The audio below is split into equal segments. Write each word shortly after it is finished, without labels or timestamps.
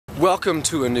Welcome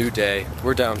to a new day.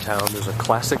 We're downtown. There's a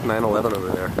classic 911 over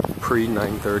there,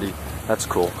 pre-930. That's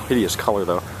cool. Hideous color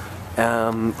though.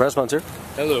 Rasmon's here.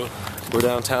 Hello. We're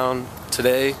downtown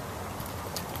today.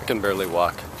 I can barely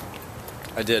walk.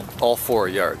 I did all 4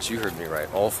 yards. You heard me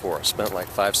right. All 4. I spent like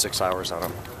 5-6 hours on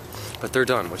them. But they're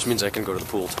done, which means I can go to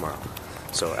the pool tomorrow.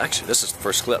 So actually, this is the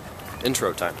first clip.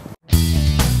 Intro time.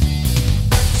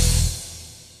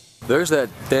 There's that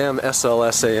damn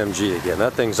SLS AMG again.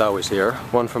 That thing's always here.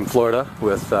 One from Florida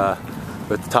with the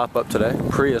top up today.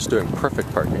 Prius doing perfect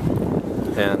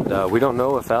parking. And we don't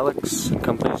know if Alex and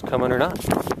company's coming or not.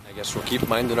 I guess we'll keep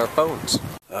minding our phones.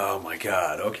 Oh my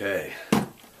god, okay.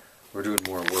 We're doing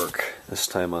more work. This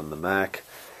time on the Mac.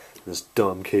 This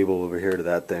dumb cable over here to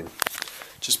that thing.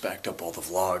 Just backed up all the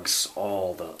vlogs,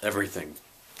 everything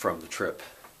from the trip.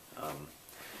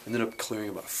 Ended up clearing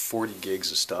about 40 gigs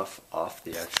of stuff off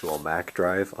the actual Mac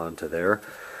drive onto there,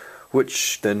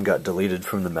 which then got deleted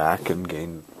from the Mac and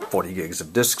gained 40 gigs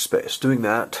of disk space. Doing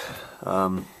that,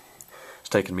 it's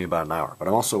taken me about an hour. But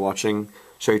I'm also watching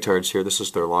Sherry Tards here. This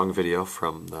is their long video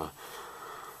from the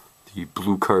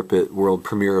Blue Carpet World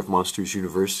Premiere of Monsters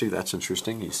University. That's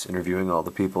interesting. He's interviewing all the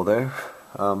people there.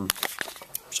 Sorry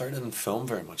I didn't film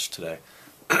very much today.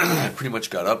 I pretty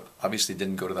much got up. Obviously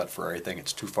didn't go to that Ferrari thing.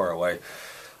 It's too far away.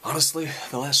 Honestly,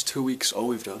 the last 2 weeks, all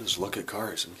we've done is look at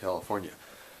cars in California.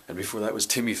 And before that was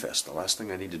Timmy Fest. The last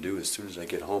thing I need to do as soon as I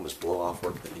get home is blow off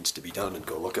work that needs to be done and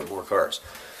go look at more cars.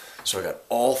 So I got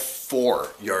all 4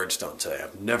 yards done today.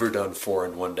 I've never done 4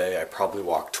 in one day. I probably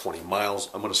walked 20 miles.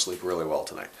 I'm going to sleep really well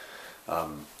tonight.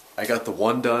 I got the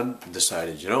one done and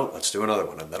decided, you know, let's do another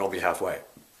one and then I'll be halfway.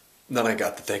 And then I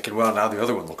got to thinking, well, now the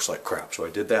other one looks like crap. So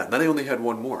I did that. And then I only had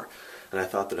one more. And I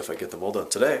thought that if I get them all done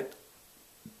today,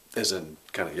 as in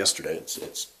kind of yesterday,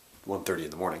 it's 1:30 in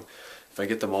the morning. If I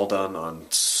get them all done on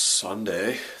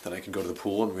Sunday, then I can go to the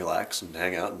pool and relax and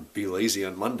hang out and be lazy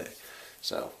on Monday.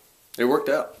 So it worked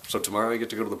out. So tomorrow I get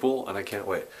to go to the pool and I can't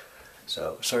wait.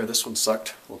 So sorry this one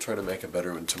sucked. We'll try to make a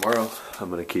better one tomorrow. I'm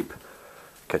going to keep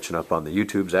catching up on the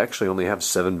YouTubes. I actually only have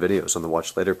 7 videos on the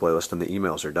Watch Later playlist and the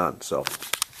emails are done. So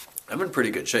I'm in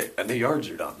pretty good shape. And the yards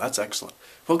are done. That's excellent.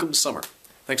 Welcome to summer.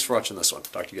 Thanks for watching this one.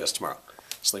 Talk to you guys tomorrow.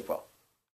 Sleep well.